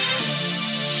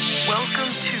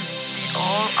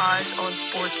Eyes on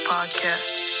Sports podcast,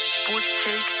 sports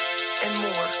take, and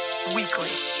more weekly.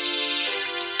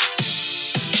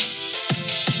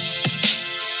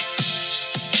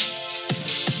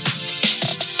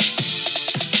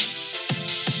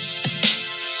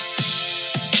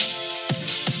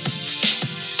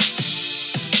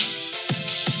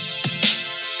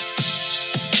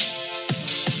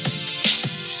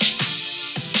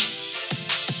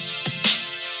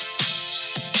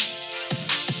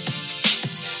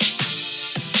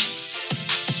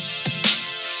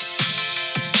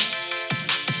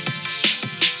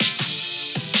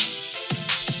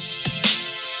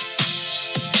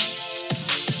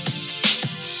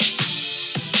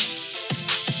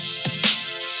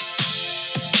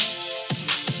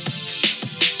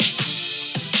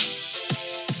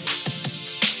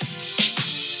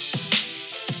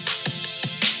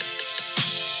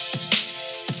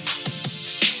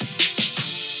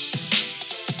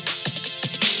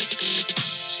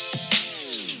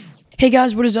 Hey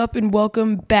guys, what is up and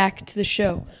welcome back to the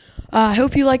show. I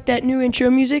hope you like that new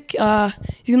intro music. You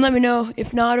can let me know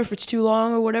if not or if it's too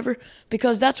long or whatever,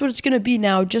 because that's what it's going to be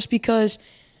now, just because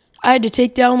I had to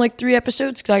take down like 3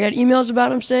 episodes because I got emails about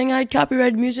them saying I had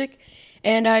copyrighted music,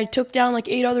 and I took down like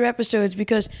 8 other episodes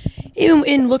because even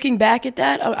in looking back at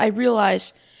that, I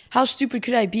realized how stupid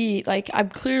could I be? Like, I'm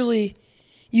clearly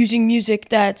using music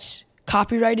that's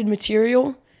copyrighted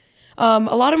material. A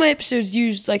lot of my episodes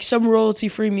used like some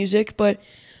royalty-free music,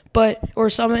 or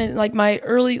some like my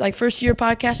early first year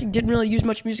podcasting didn't really use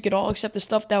much music at all except the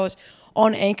stuff that was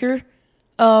on Anchor.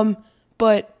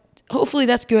 But hopefully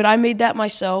that's good. I made that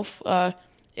myself.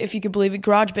 If you could believe it,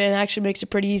 GarageBand actually makes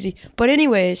it pretty easy. But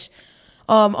anyways,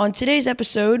 on today's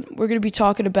episode, we're going to be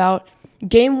talking about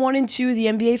Game 1 and 2 of the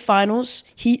NBA Finals,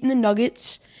 Heat and the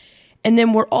Nuggets, and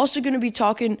then we're also going to be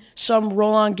talking some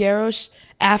Roland Garros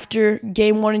after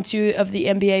Game 1 and 2 of the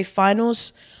NBA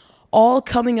Finals, all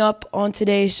coming up on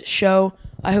today's show.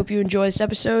 I hope you enjoy this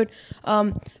episode.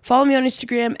 Follow me on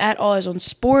Instagram at All Eyes on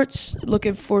Sports,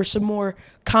 looking for some more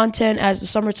content as the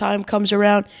summertime comes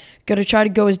around. Going to try to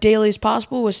go as daily as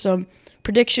possible with some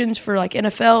predictions for like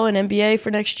NFL and NBA for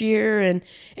next year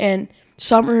and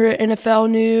summer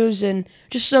NFL news and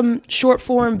just some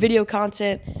short-form video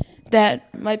content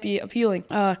that might be appealing.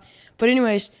 But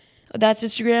anyways, that's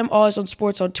Instagram, All Eyes on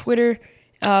Sports on Twitter.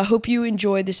 Hope you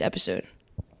enjoyed this episode.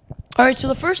 All right, so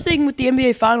the first thing with the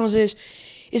NBA Finals is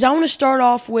I want to start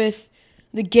off with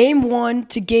the Game 1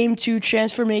 to Game 2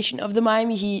 transformation of the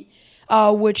Miami Heat,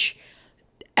 which,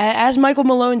 as Michael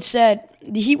Malone said,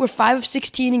 the Heat were 5 of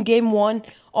 16 in Game 1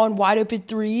 on wide-open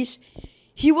threes.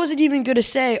 He wasn't even going to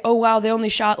say, oh, wow, they only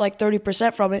shot like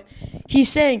 30% from it.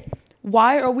 He's saying,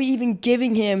 why are we even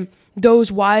giving him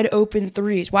those wide open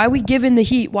threes? Why are we giving the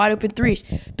Heat wide open threes?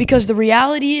 Because the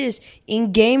reality is,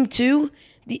 in Game 2,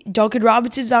 Duncan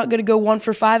Robinson's not going to go 1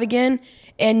 for 5 again,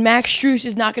 and Max Strus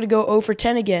is not going to go 0 for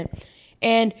 10 again.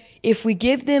 And if we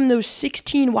give them those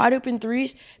 16 wide open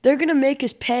threes, they're going to make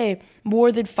us pay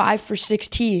more than 5 for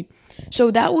 16. So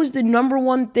that was the number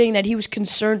one thing that he was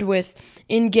concerned with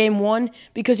in Game 1,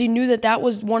 because he knew that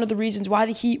was one of the reasons why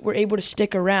the Heat were able to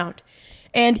stick around.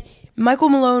 And Michael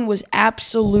Malone was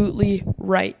absolutely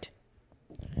right.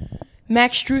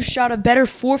 Max Strus shot a better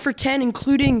 4 for 10,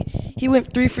 including he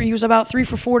was about 3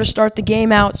 for 4 to start the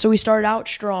game out, so he started out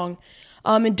strong.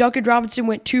 And Duncan Robinson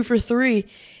went 2 for 3.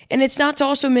 And it's not to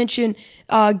also mention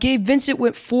Gabe Vincent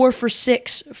went 4 for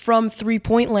 6 from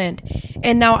three-point land.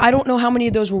 And now I don't know how many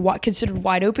of those were considered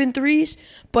wide open threes,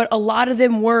 but a lot of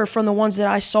them were from the ones that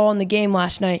I saw in the game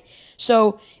last night.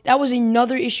 So that was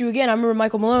another issue again. I remember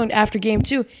Michael Malone, after Game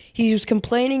 2, he was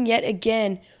complaining yet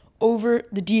again over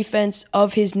the defense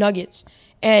of his Nuggets,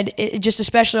 and just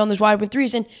especially on those wide open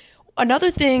threes. And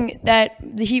another thing that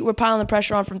the Heat were piling the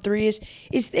pressure on from three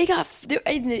is they got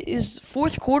is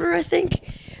fourth quarter, I think,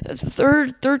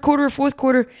 third quarter or fourth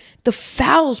quarter, the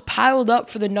fouls piled up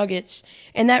for the Nuggets,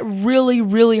 and that really,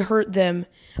 really hurt them.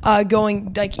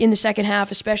 Going like in the second half,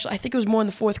 especially, I think it was more in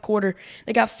the fourth quarter.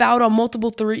 They got fouled on multiple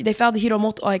three. They fouled the Heat on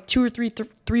 2 or 3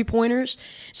 3-pointers.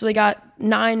 So they got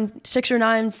 6 or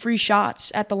 9 free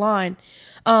shots at the line.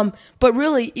 But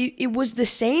really, it was the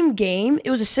same game.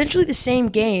 It was essentially the same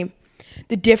game.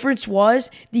 The difference was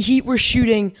the Heat were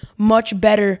shooting much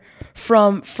better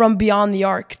from beyond the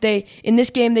arc. In this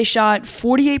game they shot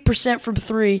 48% from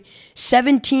 3,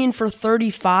 17 for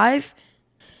 35.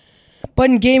 But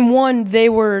in Game 1, they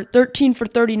were 13 for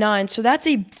 39, so that's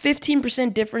a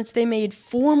 15% difference. They made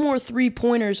 4 more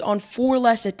three-pointers on 4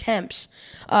 less attempts.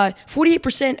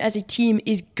 48% as a team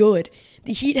is good.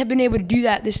 The Heat have been able to do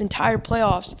that this entire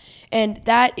playoffs, and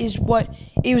that is what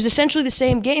it was essentially the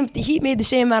same game. If the Heat made the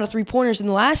same amount of three-pointers in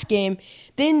the last game,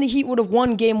 then the Heat would have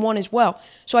won game 1 as well.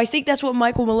 So I think that's what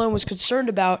Michael Malone was concerned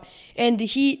about, and the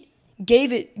Heat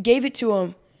gave it to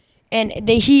him, and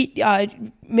the Heat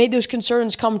made those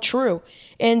concerns come true.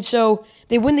 And so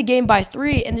they win the game by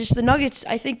 3, and just the Nuggets,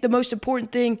 I think the most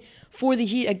important thing for the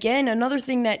Heat, again, another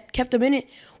thing that kept them in it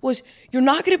was you're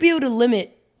not going to be able to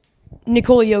limit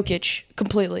Nikola Jokic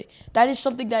completely. That is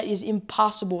something that is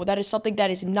impossible. That is something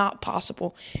that is not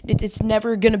possible. It's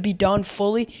never going to be done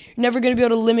fully. You're never going to be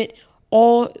able to limit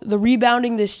all the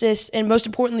rebounding, the assists, and most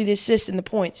importantly, the assists and the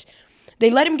points. They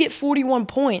let him get 41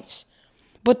 points,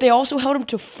 but they also held him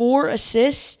to 4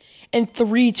 assists and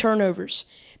 3 turnovers.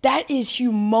 That is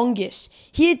humongous.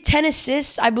 He had 10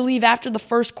 assists, I believe, after the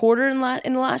first quarter in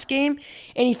the last game,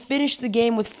 and he finished the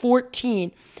game with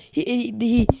 14.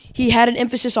 He had an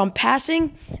emphasis on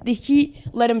passing. The Heat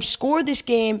let him score this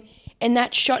game, and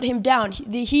that shut him down.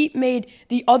 The Heat made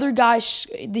the other guys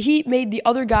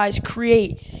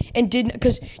create and didn't,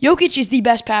 because Jokic is the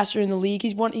best passer in the league.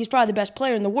 He's probably the best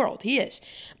player in the world. He is.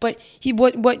 But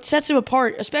what sets him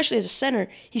apart, especially as a center,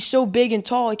 he's so big and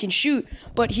tall, he can shoot,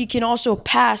 but he can also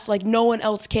pass like no one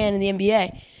else can in the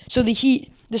NBA. So the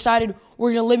Heat decided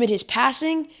we're going to limit his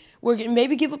passing. We're going to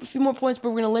maybe give up a few more points, but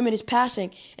we're going to limit his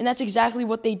passing. And that's exactly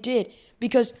what they did,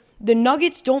 because the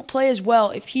Nuggets don't play as well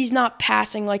if he's not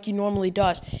passing like he normally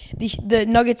does. The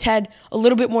Nuggets had a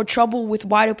little bit more trouble with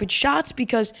wide open shots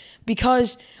because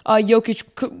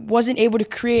Jokic wasn't able to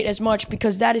create as much,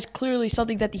 because that is clearly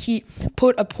something that the Heat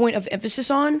put a point of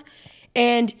emphasis on,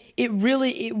 and it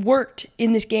worked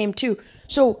in this game too.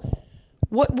 So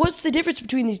what's the difference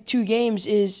between these two games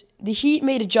is the Heat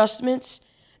made adjustments.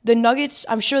 The Nuggets,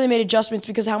 I'm sure they made adjustments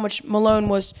because of how much Malone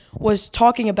was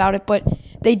talking about it, but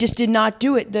they just did not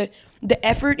do it. The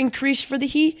effort increased for the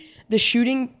Heat. The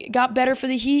shooting got better for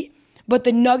the Heat, but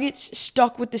the Nuggets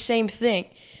stuck with the same thing.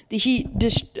 The Heat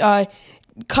just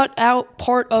cut out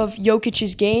part of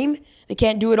Jokic's game. They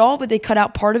can't do it all, but they cut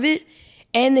out part of it,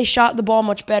 and they shot the ball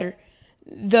much better.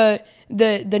 The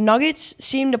Nuggets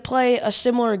seemed to play a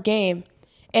similar game,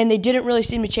 and they didn't really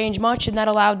seem to change much, and that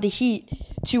allowed the Heat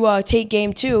to take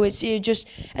game 2. It just,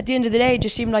 at the end of the day, it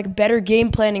just seemed like better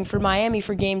game planning for Miami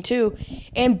for game 2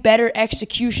 and better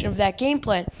execution of that game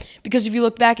plan. Because if you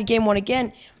look back at game 1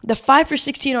 again, the 5 for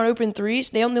 16 on open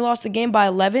threes, they only lost the game by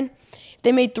 11. If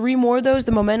they made 3 more of those,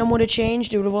 the momentum would have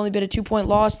changed. It would have only been a 2-point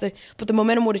loss, but the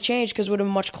momentum would have changed because it would have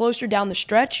been much closer down the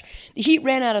stretch. The Heat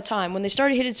ran out of time. When they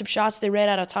started hitting some shots, they ran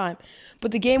out of time. But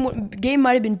the game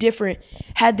might have been different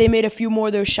had they made a few more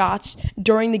of those shots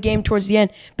during the game towards the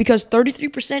end, because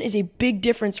 33% is a big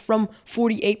difference from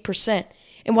 48%.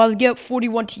 And while they gave up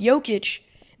 41 to Jokic,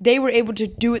 they were able to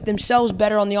do it themselves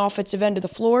better on the offensive end of the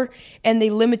floor, and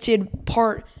they limited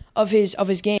part of his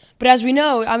game. But as we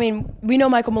know, we know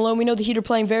Michael Malone. We know the Heat are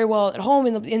playing very well at home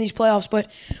in these playoffs, but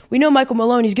we know Michael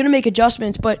Malone, he's going to make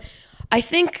adjustments. But I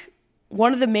think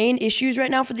one of the main issues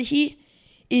right now for the Heat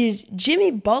is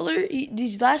Jimmy Butler.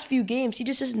 These last few games, he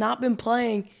just has not been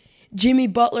playing Jimmy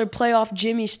Butler playoff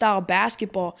Jimmy style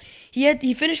basketball.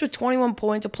 He finished with 21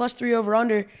 points, a +3 over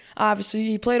under. Obviously,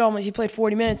 he played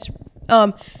 40 minutes.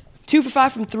 2 for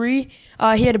 5 from 3.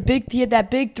 He had that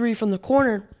big 3 from the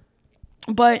corner,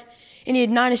 and he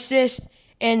had 9 assists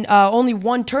and only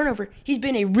 1 turnover. He's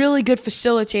been a really good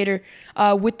facilitator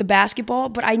with the basketball,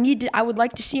 but I would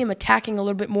like to see him attacking a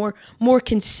little bit more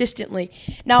consistently.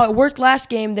 Now, it worked last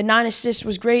game. The 9 assists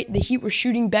was great. The Heat were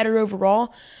shooting better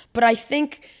overall, but I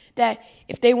think that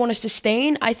if they want to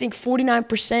sustain, I think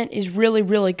 49% is really,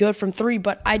 really good from 3,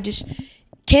 but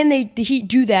can the Heat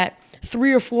do that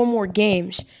 3 or 4 more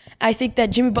games? I think that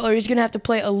Jimmy Butler is going to have to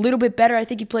play a little bit better. I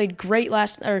think he played good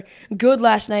last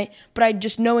night, but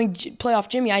just knowing playoff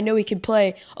Jimmy, I know he can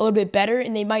play a little bit better,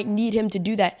 and they might need him to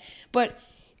do that. But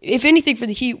if anything for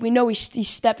the Heat, we know he's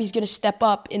going to step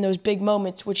up in those big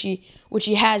moments, which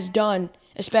he has done,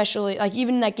 especially like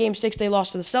even in that game 6 they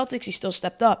lost to the Celtics, he still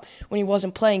stepped up when he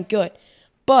wasn't playing good.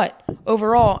 But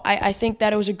overall, I think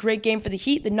that it was a great game for the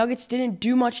Heat. The Nuggets didn't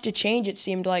do much to change, it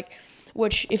seemed like,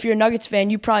 which if you're a Nuggets fan,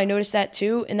 you probably noticed that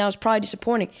too, and that was probably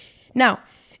disappointing. Now,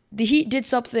 the Heat did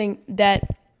something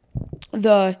that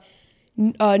no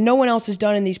one else has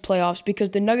done in these playoffs,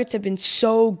 because the Nuggets have been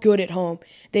so good at home.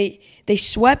 They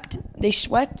swept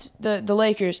the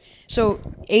Lakers. So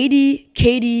AD,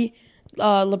 KD,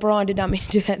 LeBron did not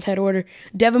make it to that order.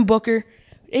 Devin Booker,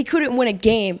 they couldn't win a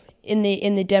game in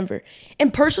the Denver.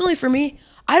 And personally for me,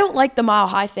 I don't like the mile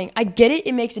high thing. I get it.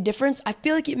 It makes a difference. I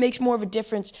feel like it makes more of a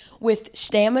difference with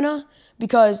stamina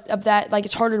because of that. Like,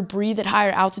 it's harder to breathe at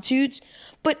higher altitudes.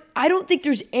 But I don't think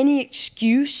there's any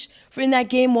excuse for in that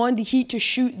game one, the Heat to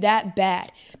shoot that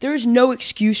bad. There is no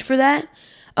excuse for that,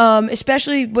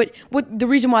 especially what the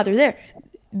reason why they're there.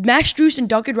 Max Strus and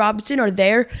Duncan Robinson are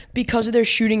there because of their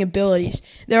shooting abilities.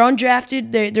 They're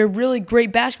undrafted. They're really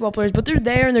great basketball players, but they're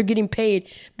there and they're getting paid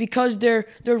because their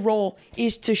role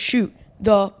is to shoot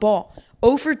the ball.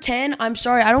 0 for 10, I'm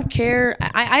sorry, I don't care.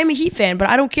 I'm a Heat fan, but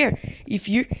I don't care. If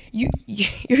you're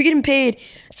getting paid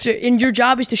and your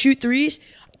job is to shoot threes,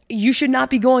 you should not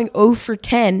be going 0 for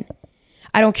 10.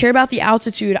 I don't care about the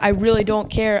altitude. I really don't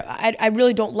care. I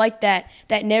really don't like that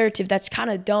narrative. That's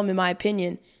kind of dumb in my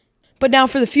opinion. But now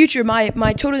for the future, my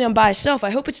totally unbiased self,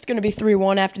 I hope it's going to be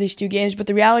 3-1 after these two games. But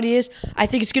the reality is, I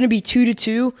think it's going to be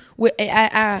 2-2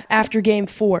 after Game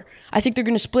 4. I think they're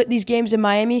going to split these games in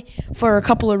Miami for a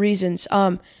couple of reasons.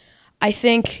 I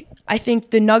think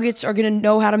the Nuggets are going to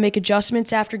know how to make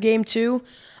adjustments after Game 2.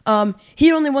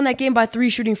 He only won that game by 3,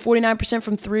 shooting 49%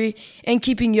 from 3 and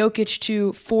keeping Jokic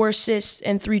to 4 assists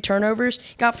and 3 turnovers.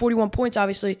 Got 41 points,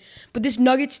 obviously. But this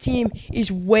Nuggets team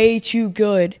is way too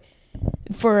good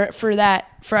for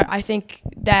I think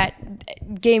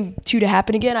that Game 2 to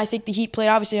happen again. I think the Heat played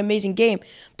obviously an amazing game.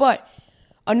 But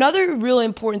another really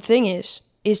important thing is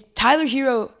Tyler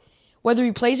Hero, whether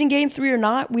he plays in Game 3 or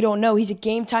not, we don't know. He's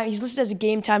listed as a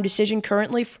game time decision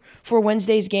currently for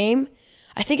Wednesday's game.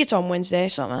 I think it's on Wednesday.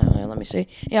 Let me see.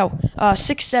 Yeah,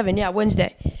 6-7. Yeah,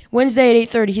 Wednesday. Wednesday at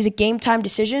 8:30. He's a game time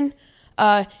decision.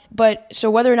 But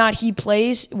so whether or not he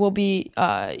plays will be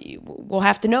we'll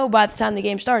have to know by the time the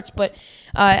game starts. But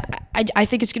I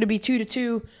think it's going to be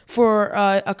 2-2 for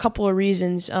a couple of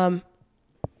reasons.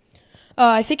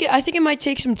 I think it might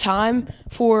take some time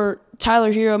for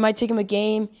Tyler Hero. It might take him a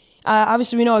game.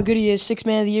 Obviously, we know how good he is. 6th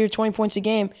man of the year, 20 points a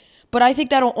game. But I think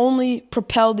that'll only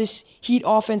propel this Heat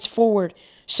offense forward.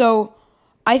 So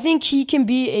I think he can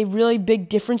be a really big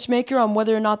difference maker on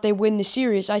whether or not they win the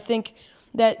series. I think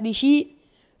that the Heat,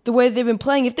 the way they've been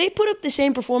playing, if they put up the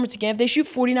same performance again, if they shoot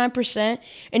 49%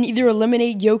 and either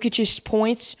eliminate Jokic's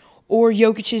points or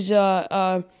Jokic's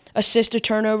assist to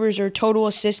turnovers or total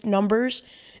assist numbers,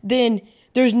 then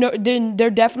they're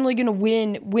definitely going to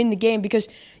win the game, because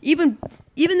even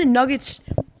the Nuggets,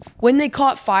 when they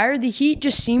caught fire, the Heat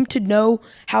just seemed to know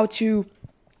how to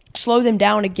slow them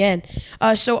down again.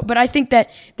 But I think that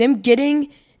them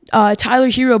getting Tyler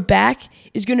Hero back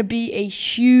is going to be a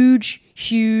huge.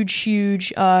 It's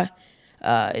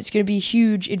going to be a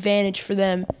huge advantage for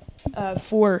them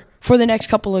for the next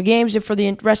couple of games and for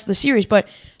the rest of the series. But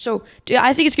so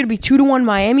I think it's going to be 2-1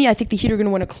 Miami. I think the Heat are going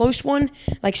to win a close one,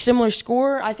 like similar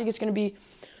score. I think it's going to be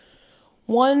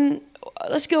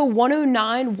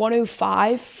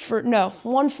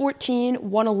 114,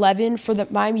 111 for the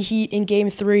Miami Heat in Game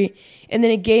 3. And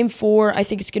then in Game 4, I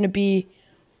think it's going to be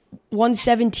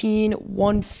 117,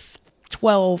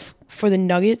 112 for the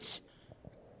Nuggets.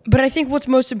 But I think what's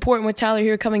most important with Tyler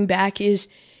Hero coming back is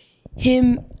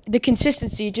the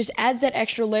consistency. It just adds that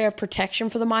extra layer of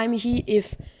protection for the Miami Heat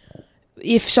if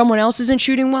someone else isn't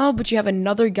shooting well, but you have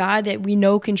another guy that we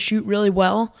know can shoot really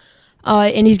well.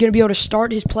 And he's going to be able to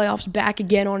start his playoffs back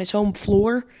again on his home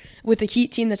floor with a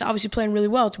Heat team that's obviously playing really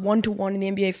well. It's 1-1 in the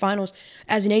NBA Finals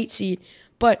as an 8 seed.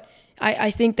 But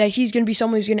I think that he's going to be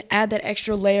someone who's going to add that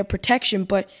extra layer of protection.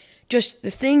 But just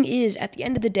the thing is, at the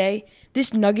end of the day,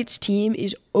 this Nuggets team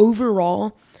is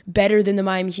overall better than the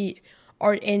Miami Heat.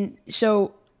 And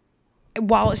so,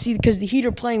 because the Heat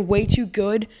are playing way too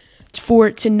good for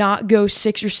it to not go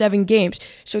 6 or 7 games.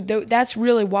 So that's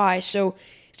really why. So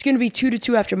it's going to be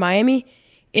 2-2 after Miami.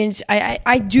 And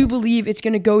I do believe it's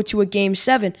going to go to a Game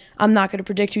 7. I'm not going to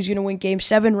predict who's going to win Game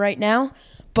 7 right now,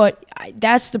 but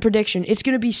that's the prediction. It's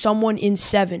going to be someone in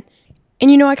 7.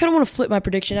 And, I kind of want to flip my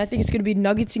prediction. I think it's going to be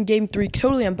Nuggets in Game 3.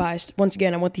 Totally unbiased. Once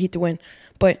again, I want the Heat to win.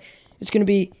 But it's going to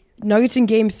be Nuggets in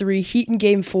Game 3, Heat in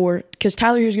Game 4, because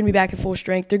Tyler Hero's going to be back at full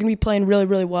strength. They're going to be playing really,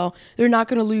 really well. They're not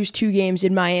going to lose 2 games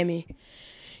in Miami.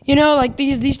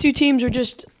 These two teams are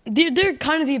just they're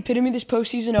kind of the epitome this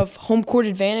postseason of home court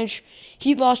advantage.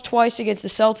 Heat lost twice against the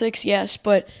Celtics, yes,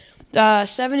 but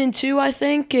 7-2, I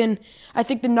think, and I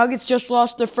think the Nuggets just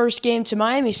lost their first game to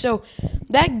Miami. So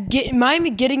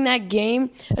Miami getting that game,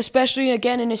 especially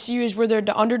again in a series where they're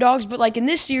the underdogs, but like in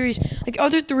this series, like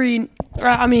other three,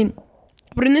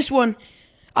 but in this one,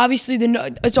 obviously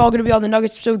it's all going to be on the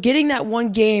Nuggets. So getting that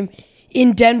one game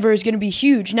in Denver is going to be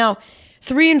huge. Now,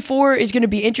 3 and 4 is going to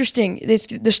be interesting. The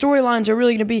storylines are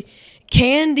really going to be,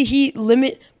 can the Heat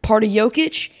limit part of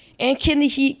Jokic And can the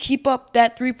Heat keep up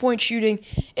that 3-point shooting?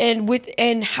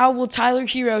 And how will Tyler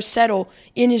Hero settle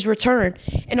in his return?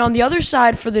 And on the other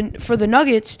side for the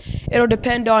Nuggets, it'll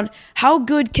depend on how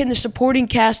good can the supporting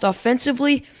cast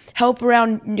offensively help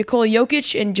around Nikola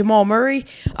Jokic and Jamal Murray.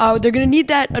 They're gonna need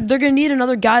that. They're gonna need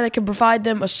another guy that can provide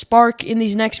them a spark in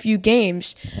these next few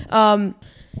games.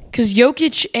 Because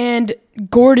Jokic and Aaron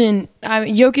Gordon.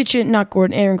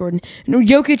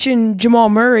 Jokic and Jamal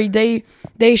Murray,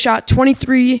 they shot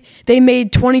 23. They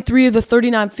made 23 of the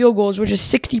 39 field goals, which is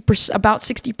about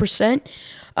 60%.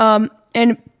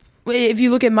 And if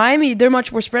you look at Miami, they're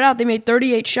much more spread out. They made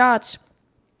 38 shots.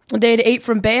 They had 8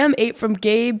 from Bam, 8 from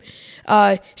Gabe,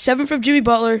 7 from Jimmy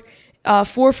Butler,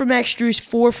 4 from Max Strus,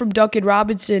 4 from Duncan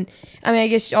Robinson. I mean, I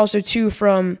guess also 2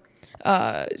 from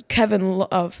Kevin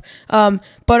Love.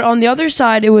 But on the other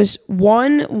side, it was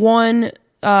 1,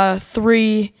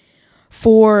 3,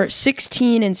 4,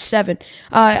 16, and 7.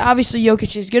 Obviously,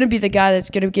 Jokic is going to be the guy that's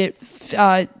going to get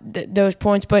those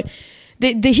points, but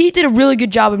the Heat did a really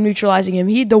good job of neutralizing him.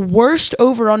 He had the worst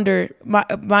over-under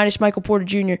minus Michael Porter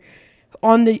Jr.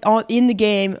 in the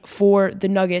game for the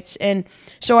Nuggets. And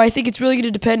so I think it's really going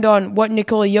to depend on what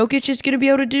Nikola Jokic is going to be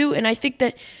able to do. And I think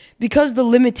that because the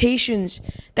limitations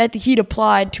that the Heat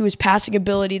applied to his passing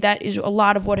ability, that is a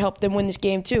lot of what helped them win this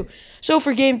game too. So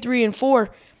for game 3 and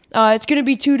 4, it's going to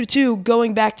be 2-2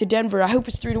 going back to Denver. I hope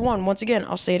it's 3-1. Once again,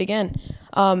 I'll say it again.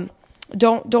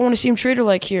 Don't want to seem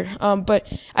traitor-like here, but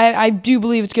I do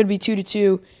believe it's going to be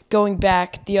 2-2 going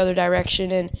back the other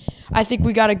direction, and I think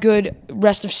we got a good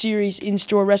rest of series in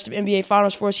store, rest of NBA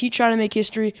Finals for us. Heat trying to make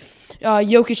history,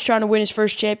 Jokic trying to win his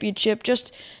first championship,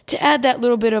 just to add that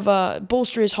little bit of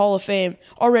bolster his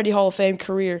already Hall of Fame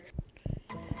career.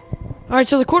 All right,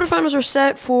 so the quarterfinals are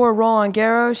set for Roland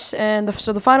Garros, and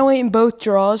so the final 8 in both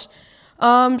draws.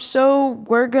 So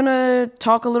we're going to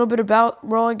talk a little bit about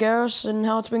Roland Garros and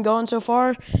how it's been going so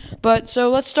far. But so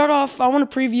let's start off. I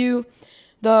want to preview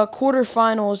the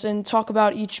quarterfinals and talk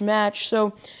about each match.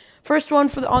 So first one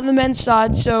on the men's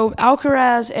side, so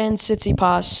Alcaraz and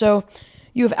Tsitsipas. So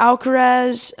you have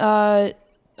Alcaraz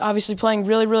obviously playing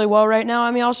really, really well right now.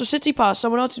 I mean, also Tsitsipas,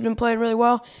 someone else who's been playing really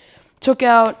well. Took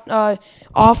out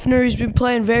Offner, who's been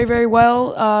playing very, very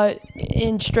well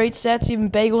in straight sets, even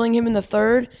bageling him in the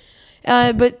third.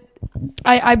 But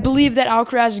I believe that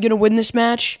Alcaraz is going to win this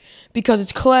match because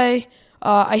it's clay.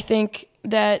 I think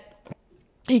that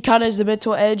he kind of has the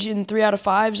mental edge in 3 out of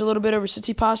 5s a little bit over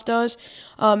Tsitsipas does,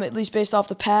 at least based off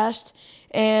the past.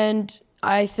 And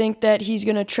I think that he's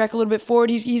going to trek a little bit forward.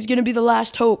 He's going to be the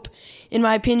last hope, in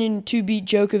my opinion, to beat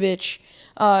Djokovic,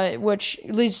 which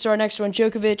leads to our next one.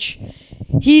 Djokovic,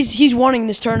 he's wanting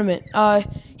this tournament.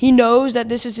 He knows that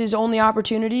this is his only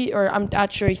opportunity, or I'm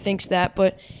not sure he thinks that,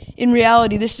 but in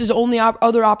reality, this is his only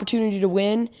other opportunity to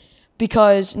win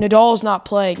because Nadal's not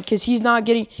playing, because he's not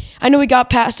getting. I know he got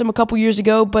past him a couple years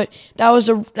ago, but that was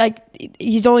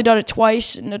he's only done it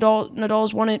twice.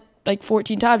 Nadal's won it like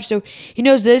 14 times, so he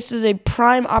knows this is a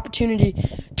prime opportunity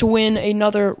to win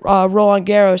another Roland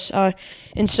Garros,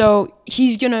 and so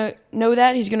he's gonna know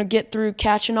that. He's gonna get through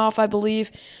Khachanov, I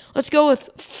believe. Let's go with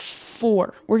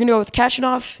 4. We're gonna go with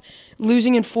Khachanov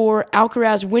losing in 4,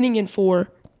 Alcaraz winning in 4.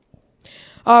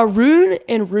 Rune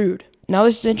and Ruud. Now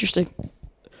this is interesting.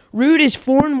 Ruud is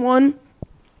 4-1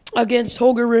 against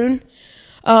Holger Rune.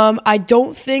 I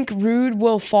don't think Ruud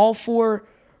will fall for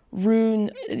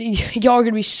Rune. Y'all are going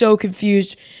to be so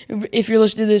confused if you're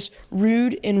listening to this.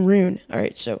 Ruud and Rune. All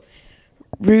right, so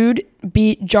Ruud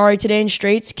beat Jari today in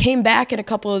straights, came back in a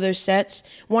couple of those sets,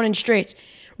 won in straights.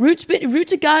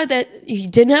 Ruud's a guy that he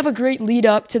didn't have a great lead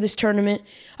up to this tournament,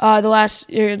 the last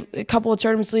couple of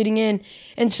tournaments leading in.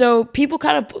 And so people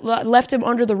kind of left him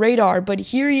under the radar. But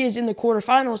here he is in the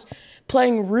quarterfinals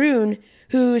playing Rune,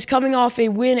 who is coming off a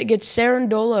win against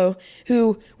Cerundolo,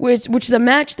 which is a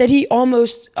match that he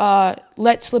almost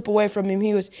let slip away from him.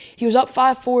 He was up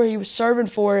 5-4. He was serving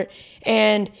for it,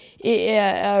 and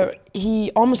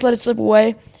he almost let it slip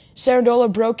away.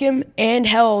 Cerundolo broke him and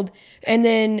held, and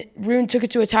then Rune took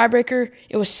it to a tiebreaker.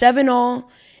 It was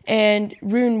 7-all, and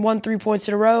Rune won 3 points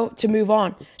in a row to move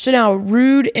on. So now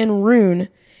Ruud and Rune,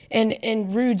 and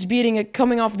Ruud's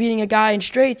coming off beating a guy in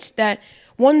straights that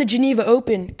won the Geneva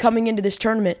Open coming into this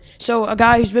tournament. So a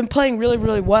guy who's been playing really,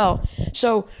 really well.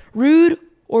 So Ruud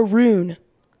or Rune?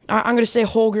 I'm going to say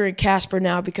Holger and Casper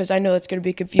now because I know that's going to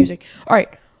be confusing. All right,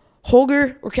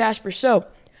 Holger or Casper? So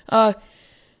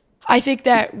I think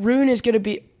that Rune is going to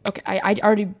be – okay, I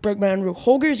already broke my own rule.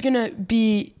 Holger is going to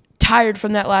be tired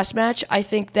from that last match. I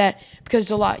think that because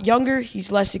he's a lot younger,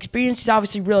 he's less experienced. He's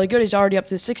obviously really good. He's already up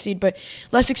to the 6th seed, but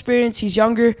less experienced. He's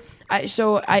younger.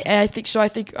 I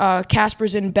think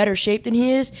Casper's in better shape than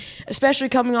he is, especially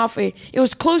coming off it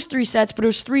was close 3 sets, but it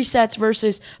was 3 sets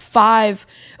versus 5,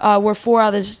 where 4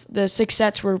 out of the 6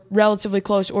 sets were relatively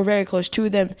close or very close. 2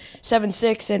 of them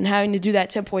 7-6, and having to do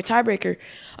that 10-point tiebreaker.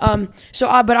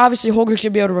 But obviously Holger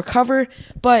should be able to recover.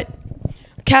 But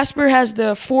Casper has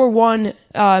the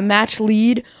 4-1 match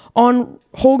lead on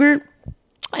Holger,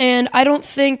 and I don't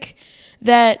think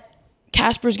that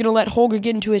Casper's going to let Holger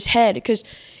get into his head because,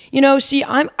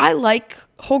 I like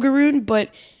Holger Rune, but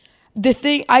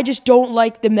I just don't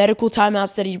like the medical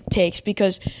timeouts that he takes,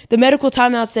 because the medical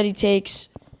timeouts that he takes,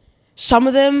 some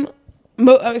of them,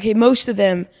 most of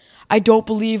them, I don't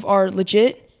believe are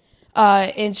legit.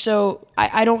 And so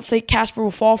I don't think Casper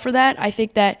will fall for that. I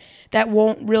think that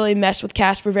won't really mess with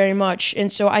Casper very much.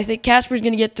 And so I think Casper's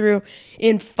going to get through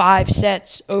in 5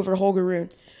 sets over Holger Rune.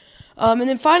 And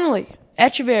then finally,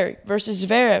 Etcheverry versus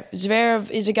Zverev. Zverev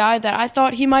is a guy that I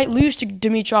thought he might lose to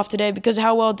Dimitrov today because of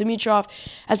how well Dimitrov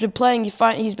has been playing.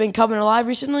 He's been coming alive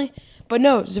recently. But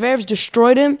no, Zverev's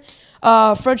destroyed him.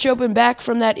 French Open back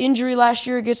from that injury last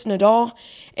year against Nadal.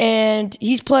 And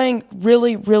he's playing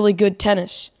really, really good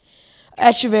tennis.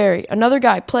 Etcheverry, another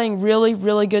guy playing really,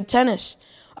 really good tennis.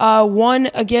 Won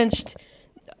against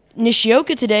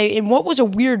Nishioka today in what was a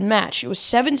weird match. It was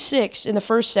 7-6 in the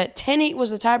first set. 10-8 was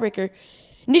the tiebreaker.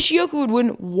 Nishioka would win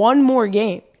one more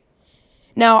game.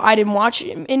 Now, I didn't watch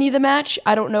any of the match.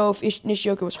 I don't know if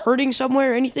Nishioka was hurting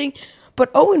somewhere or anything.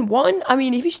 But 0-1,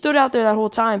 if he stood out there that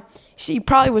whole time, he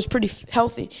probably was pretty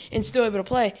healthy and still able to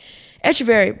play.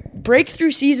 Etcheverry, breakthrough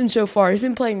season so far. He's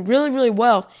been playing really, really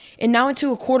well, and now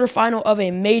into a quarterfinal of a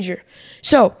major.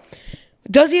 So,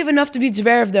 does he have enough to beat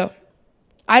Zverev, though?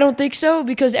 I don't think so,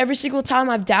 because every single time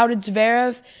I've doubted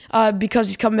Zverev because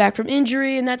he's coming back from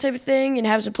injury and that type of thing and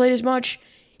hasn't played as much,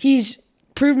 he's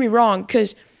proved me wrong.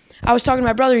 Because I was talking to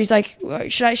my brother, he's like,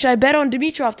 should I bet on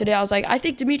Dimitrov today? I was like, I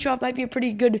think Dimitrov might be a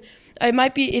pretty good. It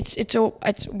might be it's a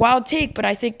wild take, but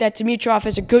I think that Dimitrov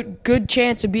has a good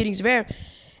chance of beating Zverev.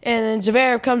 And then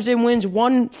Zverev comes in, wins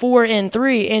 1-4 and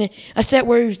 3 in a set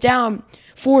where he was down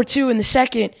 4-2 in the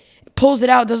second, pulls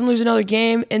it out, doesn't lose another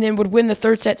game, and then would win the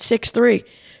third set 6-3.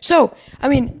 So,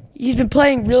 he's been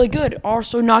playing really good.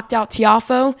 Also knocked out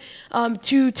Tiafoe,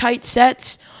 2 tight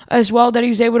sets as well that he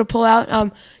was able to pull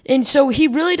out. And so he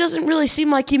really doesn't really seem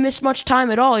like he missed much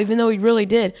time at all, even though he really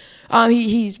did.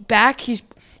 He's back. He's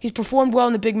performed well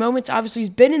in the big moments. Obviously, he's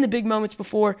been in the big moments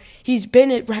before. He's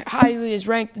been highly as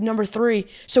ranked number 3,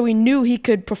 so we knew he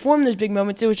could perform those big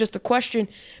moments. It was just a question,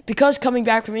 because coming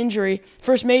back from injury,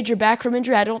 first major back from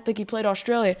injury, I don't think he played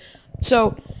Australia.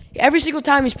 So every single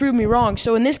time he's proved me wrong.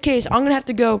 So in this case, I'm going to have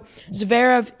to go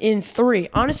Zverev in 3.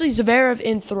 Honestly, Zverev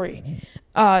in 3.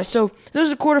 So those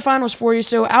are the quarterfinals for you.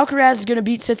 So Alcaraz is going to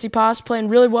beat Tsitsipas, playing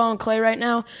really well on clay right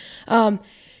now.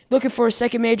 Looking for a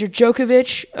second major.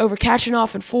 Djokovic over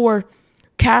Khachanov in 4.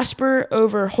 Casper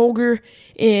over Holger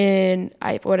in,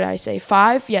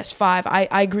 5? Yes, 5. I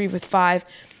agree with 5.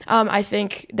 I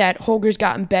think that Holger's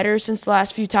gotten better since the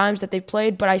last few times that they've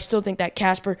played, but I still think that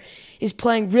Casper is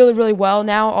playing really, really well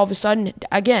now all of a sudden.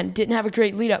 Again, didn't have a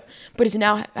great lead-up, but is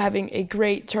now having a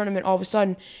great tournament all of a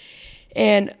sudden.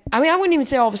 And, I wouldn't even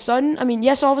say all of a sudden.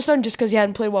 Yes, all of a sudden just because he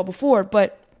hadn't played well before,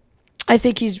 but I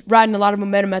think he's riding a lot of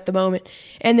momentum at the moment.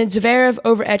 And then Zverev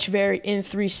over Etcheverry in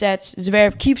 3 sets.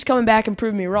 Zverev keeps coming back and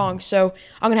proving me wrong, so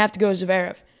I'm going to have to go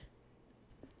Zverev.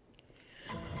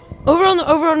 Over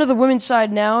on the women's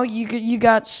side now, you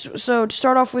got, so to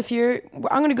start off with here,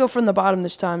 I'm going to go from the bottom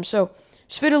this time. So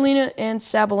Svitolina and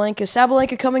Sabalenka.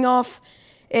 Sabalenka coming off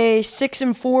a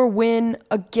 6-4 win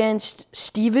against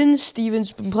Stevens.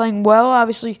 Stevens been playing well,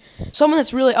 obviously someone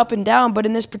that's really up and down, but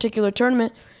in this particular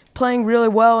tournament, playing really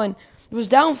well, and was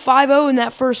down 5-0 in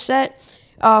that first set,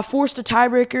 forced a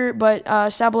tiebreaker, but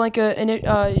Sabalenka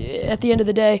at the end of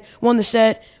the day won the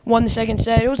second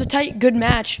set. It was a tight, good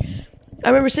match. I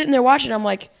remember sitting there watching, I'm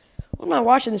like, what am I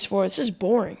watching this for? This is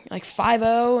boring. Like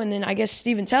 5-0, and then I guess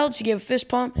Stevens held, she gave a fist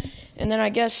pump, and then I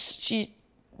guess she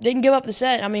didn't give up the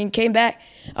set. Came back,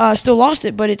 still lost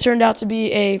it, but it turned out to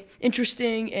be a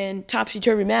interesting and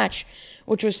topsy-turvy match,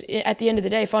 which was, at the end of the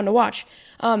day, fun to watch.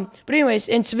 But anyways,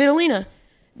 and Svitolina,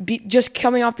 just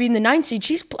coming off being the 9th seed,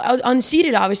 she's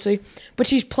unseeded, obviously, but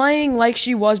she's playing like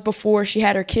she was before she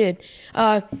had her kid.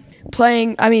 I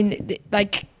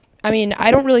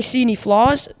don't really see any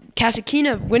flaws.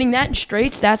 Kasatkina winning that in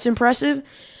straights, that's impressive.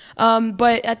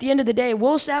 But at the end of the day,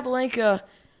 will Sabalenka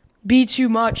be too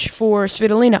much for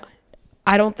Svitolina?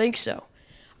 I don't think so.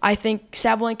 I think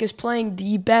Sabalenka is playing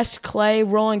the best clay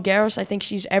Roland Garros I think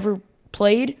she's ever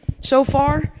played so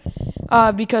far.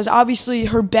 Because obviously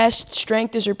her best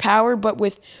strength is her power, but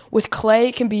with clay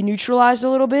it can be neutralized a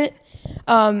little bit.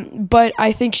 But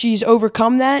I think she's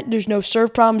overcome that. There's no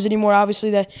serve problems anymore,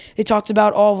 obviously, that they talked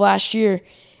about all of last year.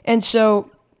 And so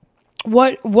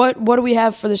what do we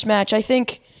have for this match? I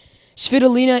think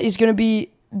Svitolina is going to be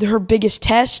her biggest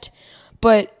test.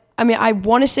 But, I mean, I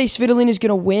want to say Svitolina is going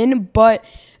to win, but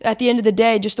at the end of the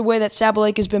day, just the way that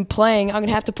Sabalenka's been playing, I'm going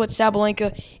to have to put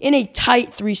Sabalenka in a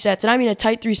tight 3 sets. And I mean a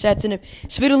tight 3 sets. And if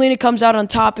Svitolina comes out on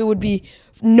top, it would be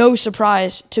no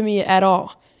surprise to me at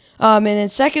all. And then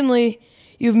secondly,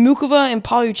 you have Muchova and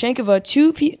Pavlyuchenkova,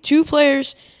 two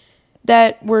players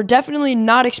that were definitely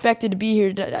not expected to be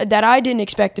here, that I didn't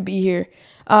expect to be here.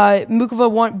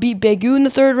 Muchova beat Begu in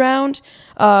the third round,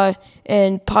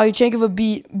 and Pavlyuchenkova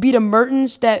beat a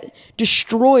Mertens that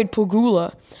destroyed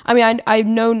Pegula. I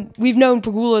mean, we've known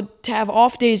Pegula to have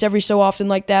off days every so often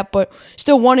like that, but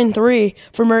still 1-3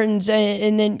 for Mertens,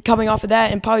 and then coming off of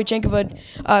that, and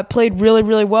Pavlyuchenkova played really,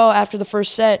 really well after the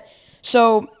first set.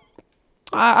 So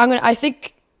I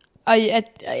think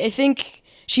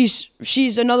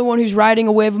she's another one who's riding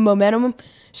a wave of momentum.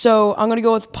 So I'm gonna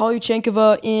go with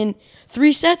Pavlyuchenkova in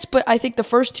 3 sets, but I think the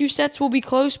first 2 sets will be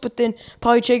close. But then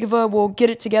Pavlyuchenkova will get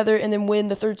it together and then win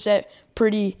the third set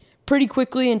pretty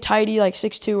quickly and tidy, like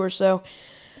 6-2 or so.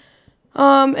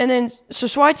 And then so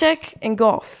Swiatek and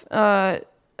Gauff.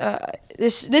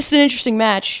 This is an interesting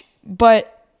match,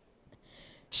 but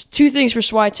 2 things for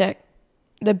Swiatek.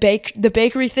 The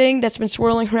bakery thing that's been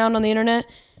swirling around on the internet,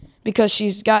 because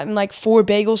she's gotten like 4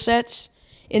 bagel sets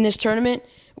in this tournament.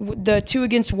 The 2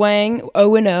 against Wang,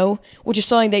 0-0, which is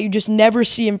something that you just never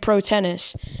see in pro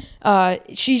tennis.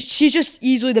 She's just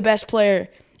easily the best player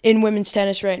in women's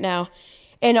tennis right now.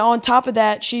 And on top of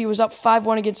that, she was up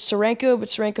 5-1 against Sarenko, but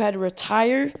Sarenko had to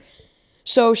retire.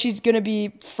 So she's going to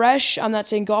be fresh. I'm not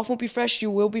saying Gauff won't be fresh. She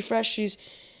will be fresh.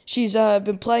 She's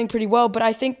been playing pretty well, but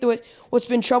I think what's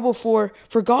been trouble for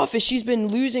Gauff is she's been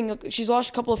losing. She's lost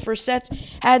a couple of first sets,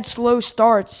 had slow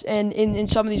starts, and in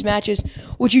some of these matches,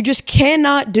 which you just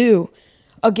cannot do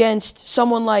against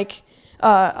someone like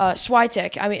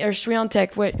Swiatek. I mean, or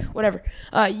Swiatek, whatever.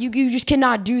 You just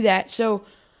cannot do that. So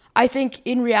I think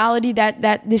in reality that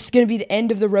this is going to be the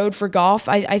end of the road for Gauff.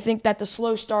 I think that the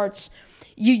slow starts,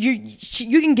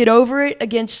 you can get over it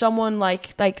against someone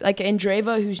like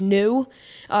Andreeva, who's new,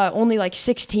 only like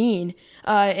 16,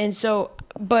 and so,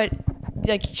 but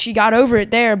like she got over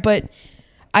it there. But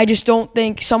I just don't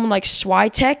think someone like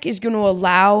Swiatek is going to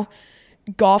allow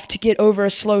Gauff to get over a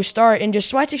slow start. And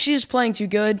just Swiatek, she's just playing too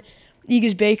good.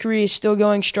 Iga's Bakery is still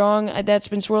going strong. That's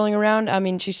been swirling around. I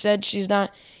mean, she said she's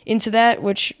not into that,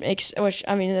 which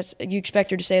I mean, that's, you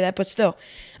expect her to say that, but still,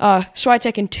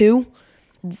 Swiatek in 2.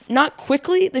 Not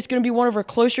quickly. This is going to be one of her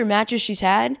closer matches she's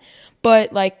had,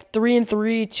 but like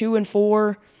 3-3,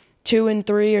 2-4,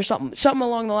 2-3, or something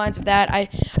along the lines of that. I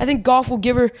think Gauff will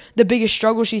give her the biggest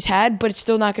struggle she's had, but it's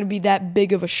still not going to be that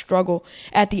big of a struggle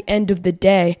at the end of the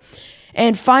day.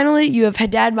 And finally, you have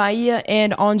Haddad Maia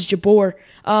and Ons Jabeur.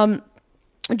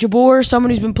 Jabeur, someone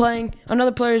who's been playing.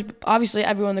 Another player, obviously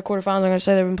everyone in the quarterfinals, I'm going to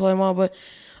say they've been playing well, but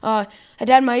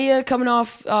Haddad Maia coming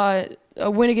off a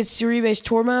win against Sorribes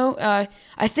Tormo.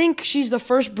 I think she's the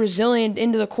first Brazilian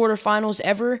into the quarterfinals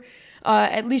ever,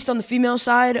 at least on the female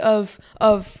side of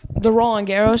the Roland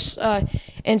Garros.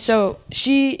 And so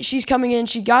she's coming in.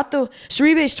 She got the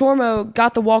Sorribes Tormo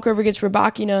got the walkover against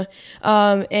Rybakina,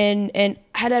 and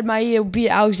Haddad Maia beat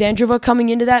Alexandrova coming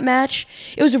into that match.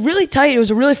 It was really tight. It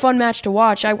was a really fun match to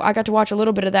watch. I got to watch a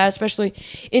little bit of that, especially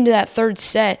into that third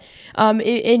set.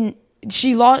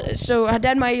 She lost, so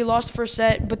Haddad Maia lost the first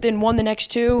set, but then won the next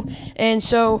 2. And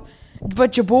so,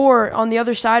 but Jabeur on the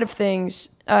other side of things,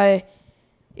 this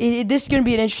is going to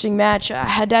be an interesting match.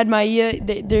 Haddad Maia,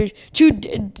 they're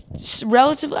 2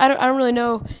 relatively. I don't really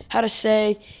know how to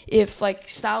say if like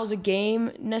styles of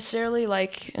game necessarily.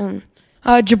 Like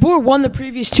Jabeur won the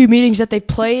previous 2 meetings that they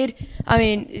played. I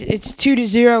mean, it's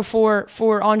 2-0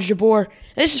 for Ons Jabeur.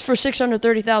 This is for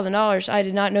 $630,000. I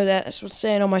did not know that. That's what's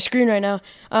saying on my screen right now.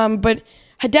 But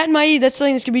Haddad Maia, that's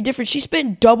something that's going to be different. She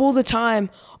spent double the time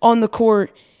on the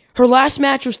court. Her last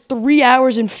match was 3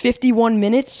 hours and 51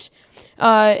 minutes.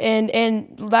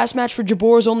 And last match for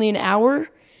Jabeur was only an hour.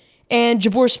 And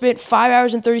Jabeur spent 5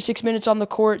 hours and 36 minutes on the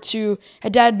court to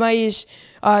Haddad Maia's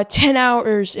 10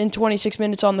 hours and 26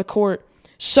 minutes on the court.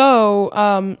 So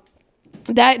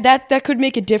that could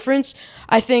make a difference.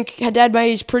 I think Haddad Maia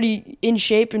is pretty in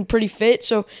shape and pretty fit,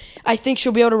 so I think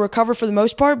she'll be able to recover for the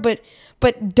most part.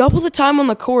 But double the time on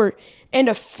the court and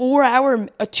a 4-hour,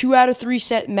 a 2 out of 3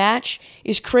 set match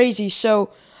is crazy.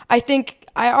 So I think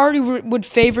I already would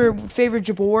favor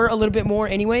Jabeur a little bit more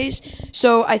anyways.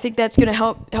 So I think that's going to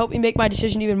help me make my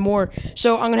decision even more.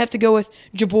 So I'm going to have to go with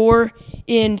Jabeur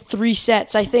in 3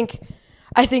 sets. I think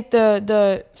I think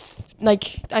the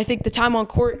time on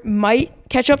court might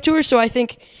catch up to her. So I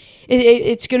think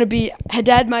it's going to be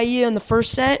Haddad Maia in the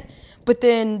first set, but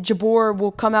then Jabeur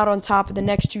will come out on top of the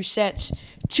next two sets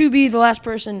to be the last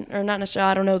person, or not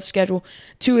necessarily, I don't know the schedule,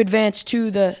 to advance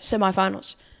to the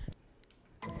semifinals.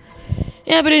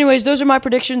 Yeah, but anyways, those are my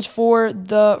predictions for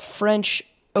the French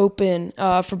Open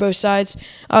for both sides.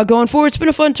 Going forward, it's been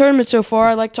a fun tournament so far.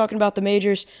 I like talking about the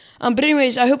majors. But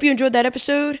anyways, I hope you enjoyed that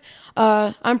episode.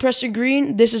 I'm Preston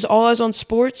Green. This is All Eyes on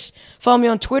Sports. Follow me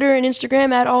on Twitter and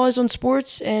Instagram at All Eyes on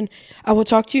Sports, and I will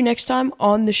talk to you next time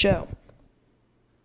on the show.